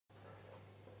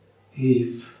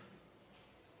if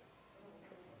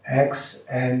x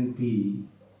and b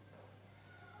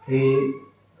a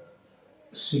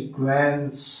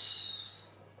sequence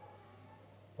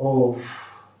of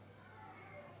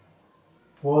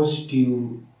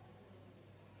positive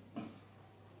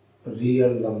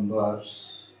real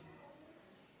numbers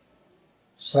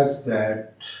such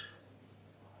that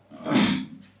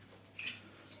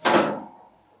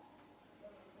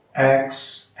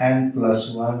x n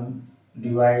plus 1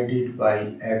 divided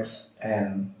by x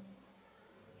n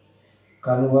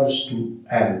converge to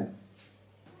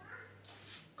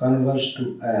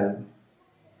L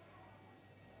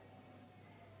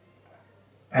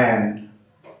and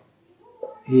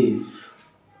if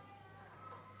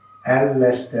L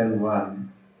less than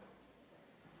 1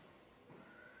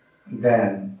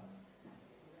 then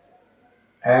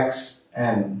x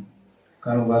n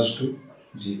converge to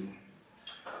 0.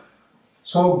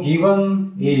 So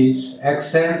given is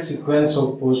xn sequence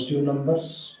of positive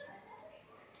numbers,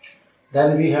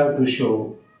 then we have to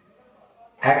show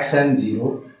xn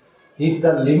 0 if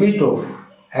the limit of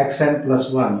xn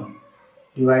plus 1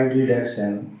 divided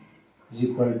xn is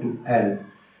equal to L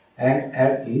and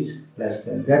L is less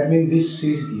than. That means this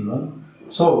is given.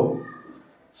 So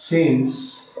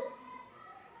since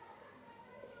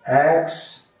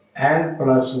xn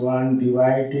plus 1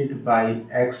 divided by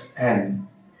xn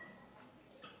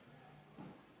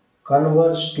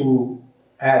converge to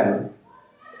L,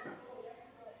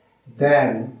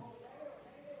 then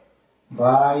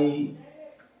by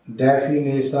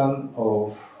definition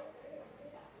of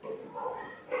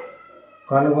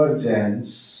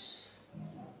convergence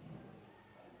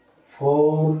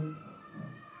for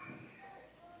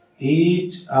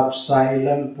each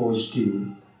epsilon positive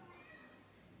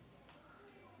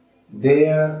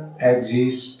there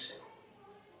exists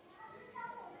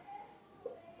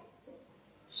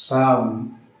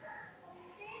some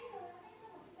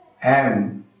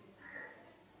m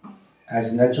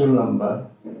as natural number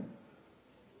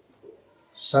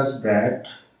such that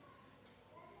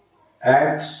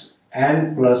x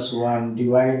n plus 1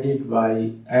 divided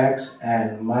by x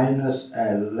n minus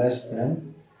L less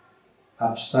than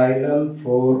epsilon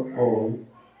for all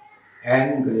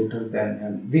n greater than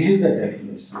m. This is the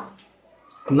definition.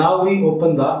 Now we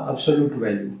open the absolute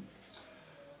value.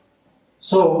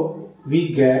 So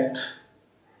we get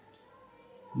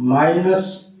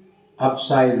minus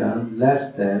epsilon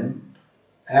less than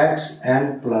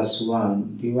xn plus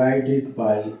 1 divided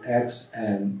by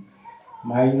xn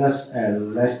minus L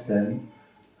less than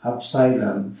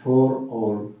epsilon for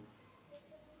all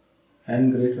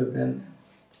n greater than m.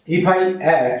 If I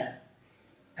add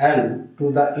L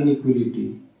to the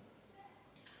inequality,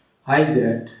 I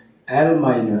get L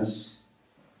minus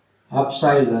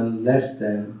epsilon less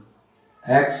than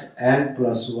xn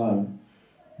plus 1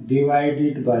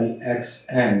 divided by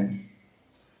xn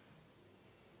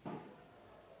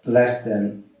less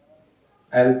than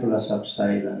L plus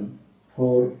epsilon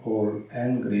for all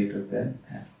n greater than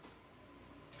m.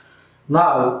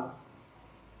 Now,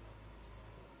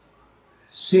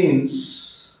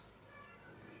 since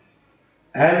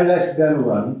n less than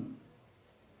 1,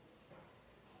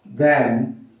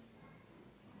 then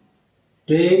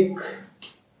take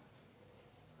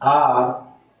R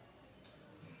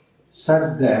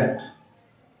such that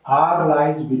R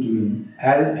lies between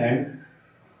L and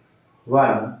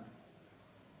 1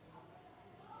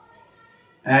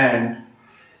 and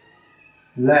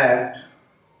let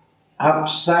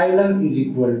epsilon is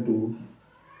equal to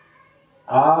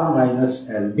R minus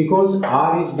L, because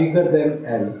R is bigger than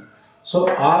L. So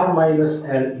R minus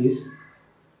L is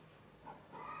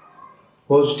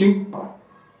positive.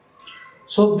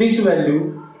 So this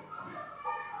value,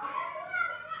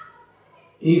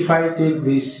 if I take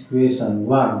this equation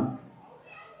 1,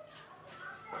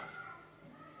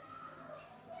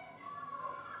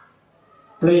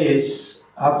 place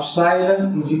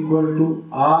epsilon is equal to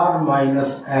R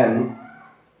minus L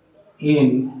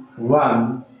in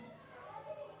 1,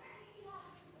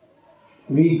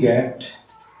 we get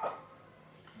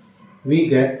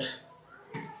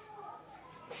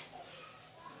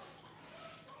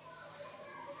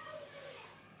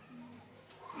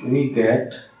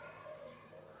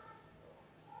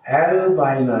L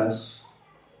minus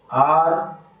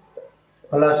R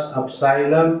plus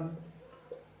epsilon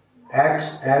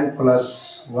xn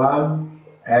plus 1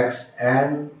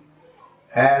 xn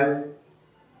L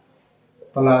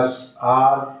plus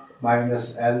R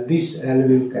minus L. This L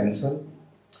will cancel,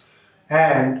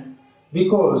 and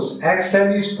because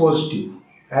xn is positive,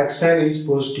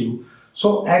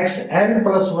 so xn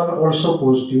plus 1 also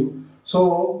positive.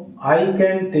 So I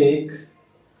can take,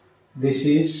 this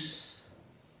is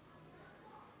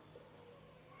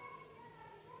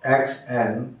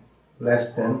xn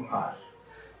less than r,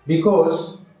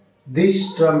 because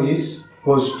this term is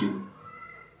positive,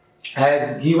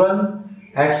 as given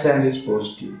xn is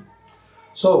positive.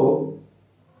 So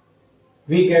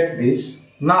we get this.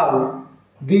 Now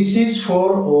this is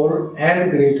for all n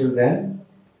greater than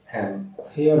m.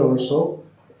 Here also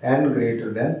n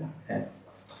greater than m.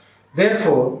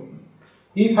 Therefore,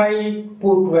 if I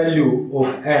put value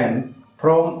of n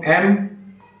from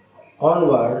m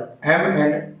onward,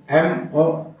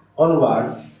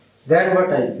 onward, then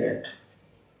what I get?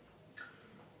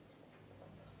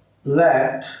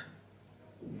 Let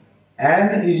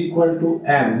n is equal to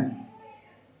m.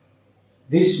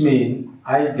 This means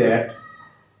I get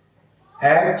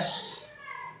x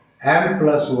m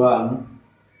plus 1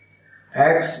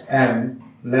 x m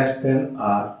less than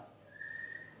r,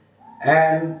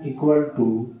 n equal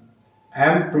to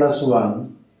m plus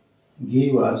 1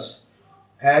 give us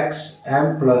x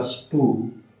m plus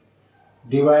 2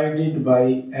 divided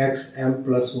by x m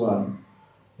plus 1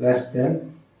 less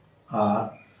than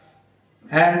r,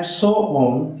 and so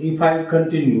on. If I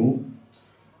continue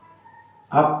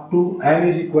up to n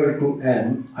is equal to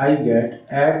n, I get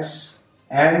x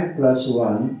n plus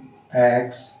 1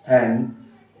 x n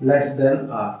less than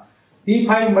r. If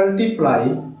I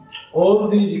multiply all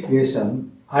these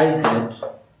equations, I get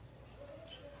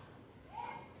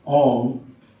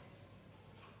on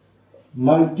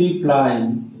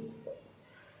multiplying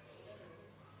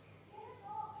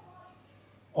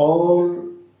all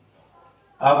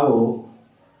above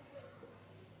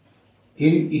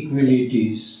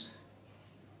inequalities,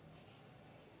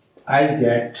 I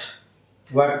get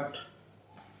what?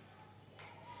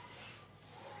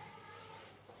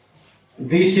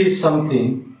 This is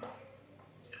something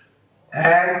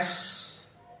x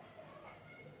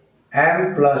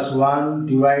m plus 1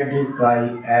 divided by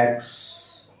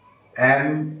x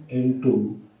m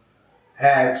into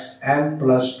x m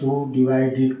plus 2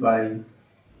 divided by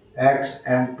x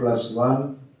m plus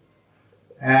 1,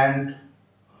 and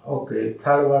okay,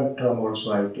 third one term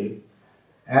also I take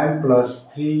m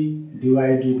plus 3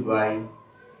 divided by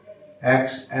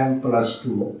x m plus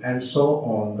 2, and so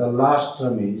on. The last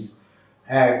term is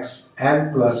x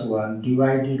n plus 1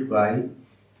 divided by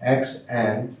x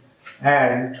n,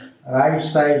 and right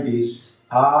side is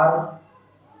r.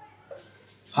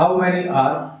 How many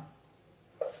r?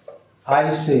 I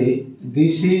say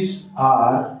this is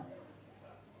r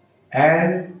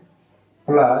n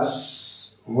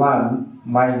plus 1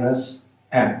 minus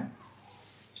m.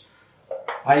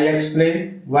 I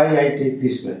explain why I take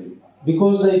this value.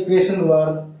 Because the equation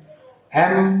were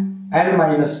n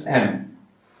minus m,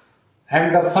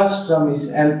 and the first term is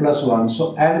n plus 1.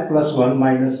 So n plus 1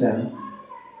 minus m.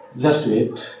 Just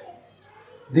wait.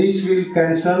 This will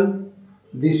cancel.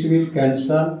 This will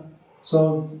cancel.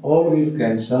 So all will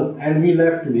cancel, and we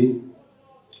left with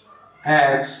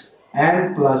x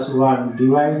n plus 1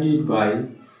 divided by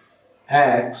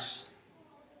x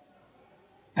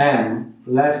m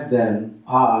less than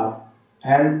r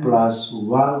n plus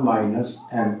 1 minus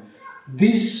m.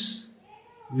 This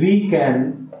we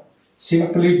can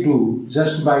simply do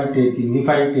just by taking, if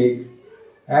I take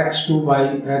x2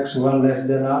 by x1 less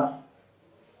than r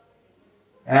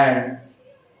and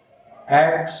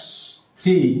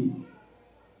x3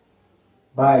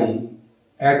 by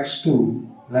x2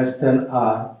 less than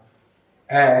r,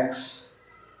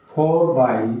 x4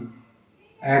 by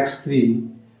x3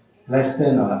 less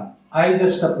than r. I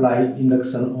just apply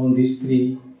induction on these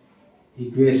three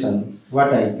equations.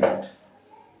 What I get?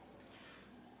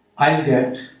 I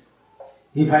get,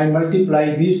 if I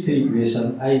multiply these three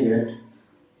equations, I get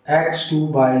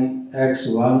x2 by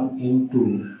x1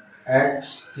 into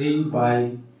x3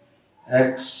 by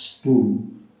x2,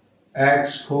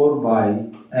 x4 by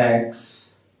x3.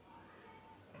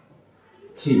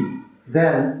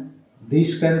 Then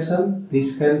this cancel,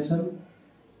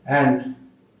 and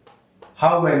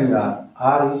how many are?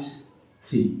 R is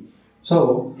 3.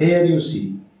 So here you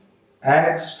see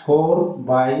x4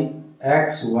 by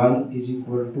x1 is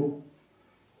equal to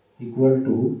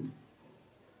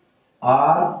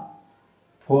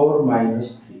R4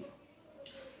 minus 3.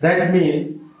 That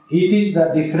means it is the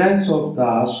difference of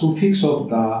the suffix of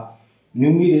the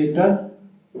numerator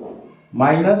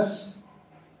minus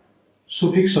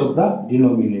suffix of the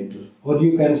denominator, or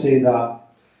you can say the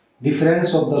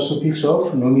difference of the suffix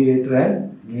of numerator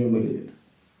and numerator.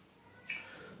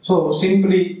 So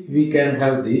simply we can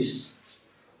have this.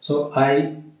 So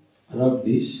I rub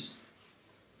this.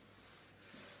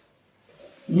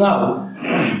 Now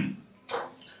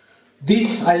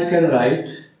this I can write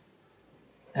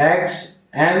x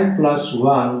n plus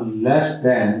 1 less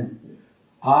than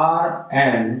r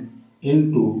n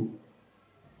into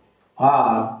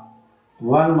R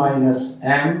 1 minus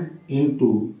m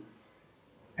into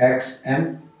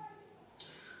xm.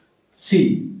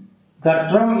 See, the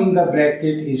term in the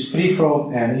bracket is free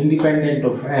from n, independent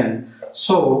of n.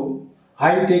 So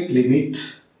I take limit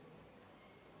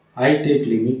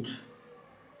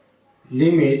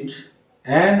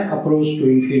n approach to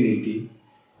infinity.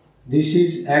 This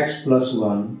is x plus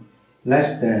 1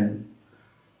 less than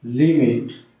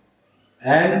limit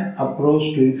n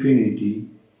approach to infinity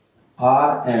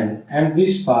Rn, and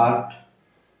this part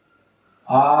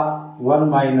R 1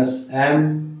 minus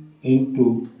m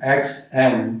into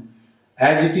xm,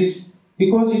 as it is,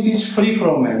 because it is free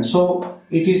from n, so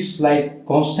it is like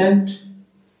constant.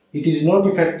 It is not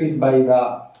affected by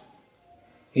the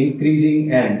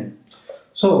increasing n.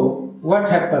 So what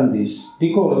happened is,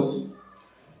 because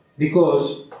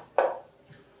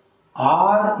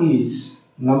R is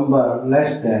number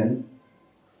less than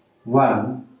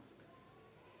 1,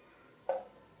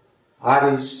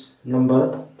 R is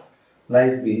number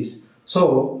like this,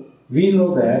 so we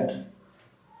know that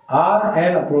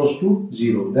Rn approach to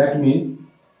 0, that means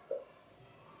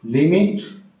limit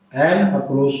n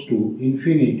approach to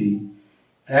infinity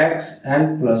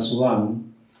xn plus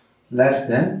 1 less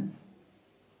than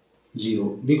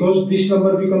 0, because this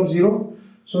number becomes 0,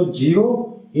 so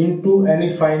 0 into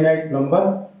any finite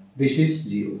number, this is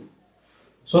 0,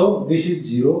 so this is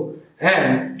 0.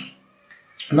 And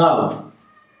now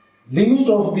limit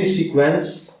of this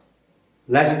sequence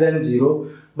less than 0,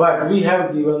 but we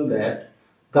have given that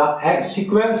the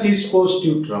sequence is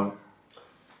positive term,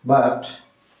 but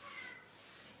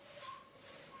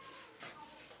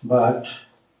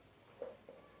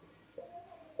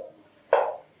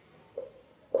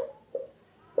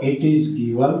it is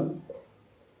given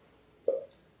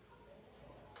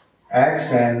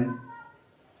xn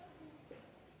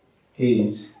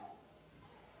is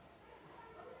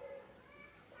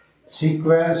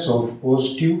sequence of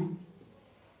positive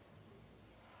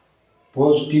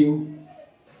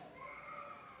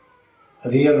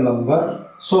real number,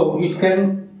 so it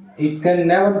can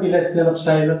never be less than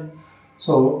epsilon.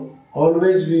 So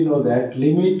always we know that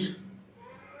limit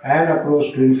n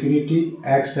approach to infinity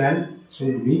xn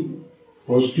should be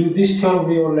positive. This theorem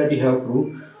we already have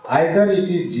proved. Either it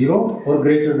is 0 or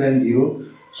greater than 0.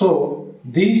 So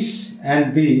this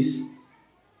and this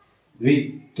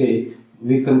we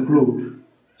conclude.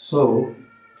 So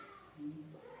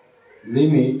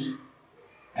limit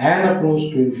n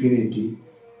approach to infinity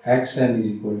xn is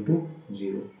equal to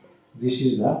 0. This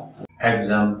is the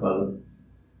example.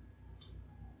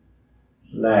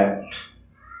 Let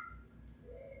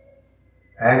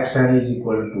xn is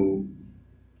equal to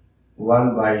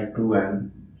 1 by 2n,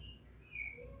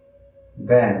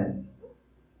 then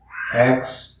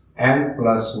xn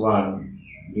plus 1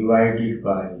 divided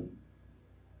by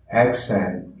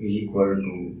xn is equal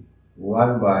to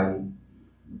 1 by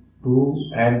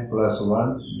 2n plus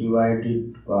 1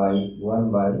 divided by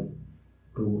 1 by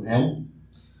 2n,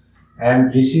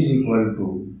 and this is equal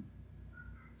to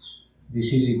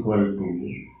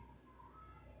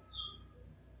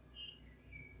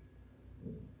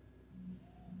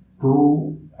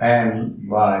 2n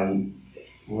by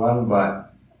 1 by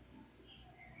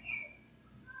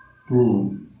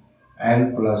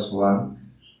 2n plus 1,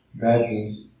 that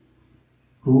is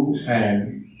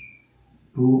 2n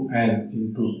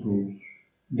into 2.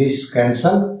 This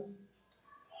cancel,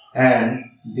 and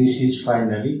this is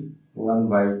finally 1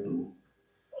 by 2.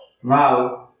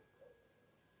 Now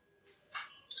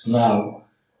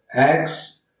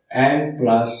xn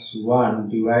plus 1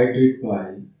 divided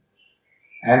by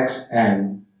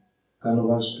xn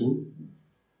converges to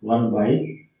 1 by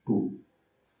 2.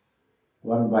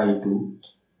 1 by 2,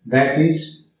 that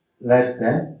is less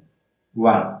than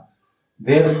 1.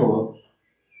 Therefore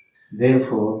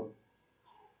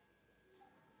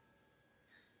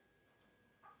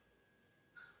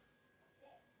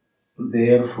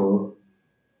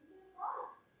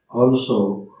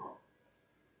also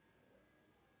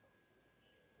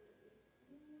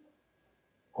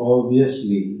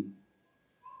obviously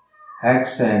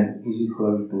xn is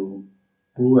equal to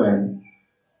 2n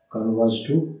converges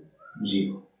to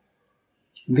 0.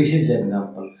 This is the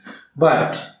example.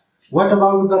 But what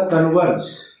about the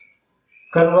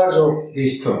converge of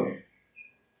this theorem?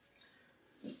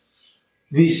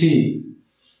 We see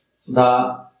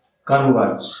the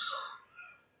converge.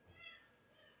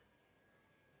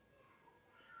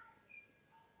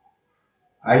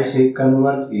 I say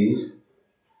converge is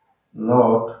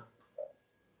not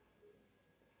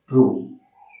true.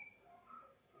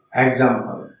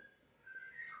 Example,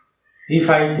 if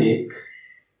I take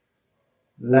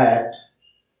let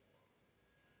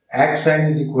xn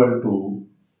is equal to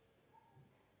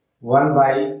 1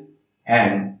 by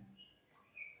n,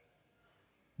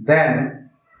 then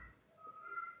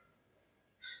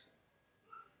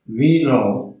we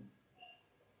know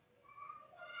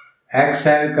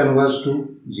xn converges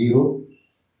to 0,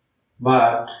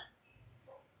 but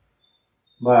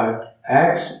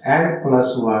xn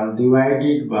plus 1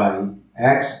 divided by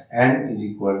xn is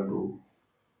equal to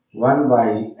 1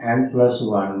 by n plus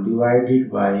 1 divided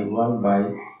by 1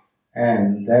 by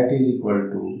n, that is equal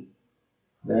to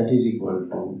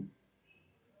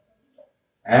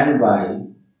n by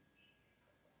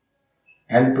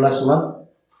n plus 1.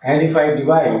 And if I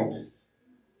divide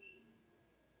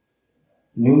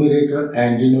numerator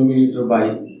and denominator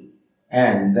by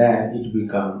n, then it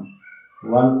becomes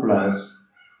 1 plus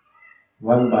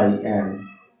 1 by n,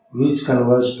 which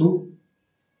converges to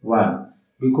 1,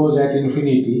 because at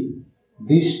infinity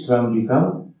this term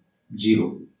becomes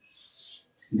 0.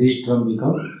 This term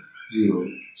becomes 0.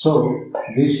 So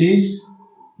this is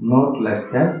not less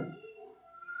than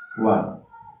 1.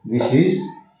 This is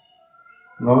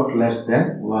not less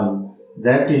than 1.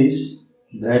 That is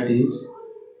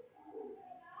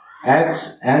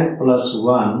xn plus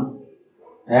 1,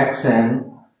 xn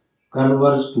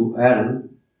converges to L,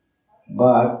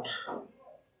 but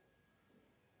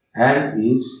L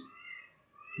is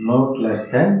not less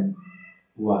than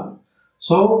 1.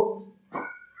 So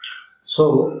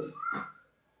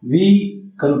we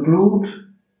conclude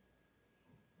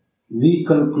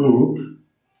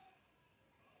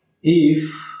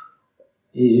if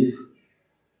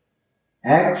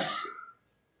x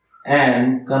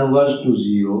n converges to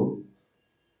 0,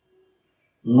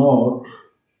 not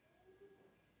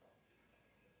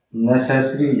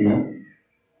necessarily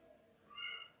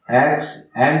x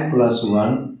n plus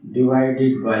 1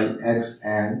 divided by x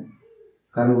n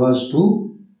converges to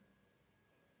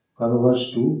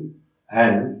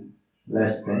L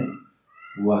less than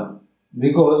 1,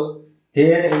 because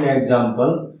here in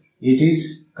example it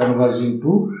is converging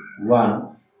to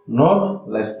 1, not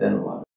less than 1.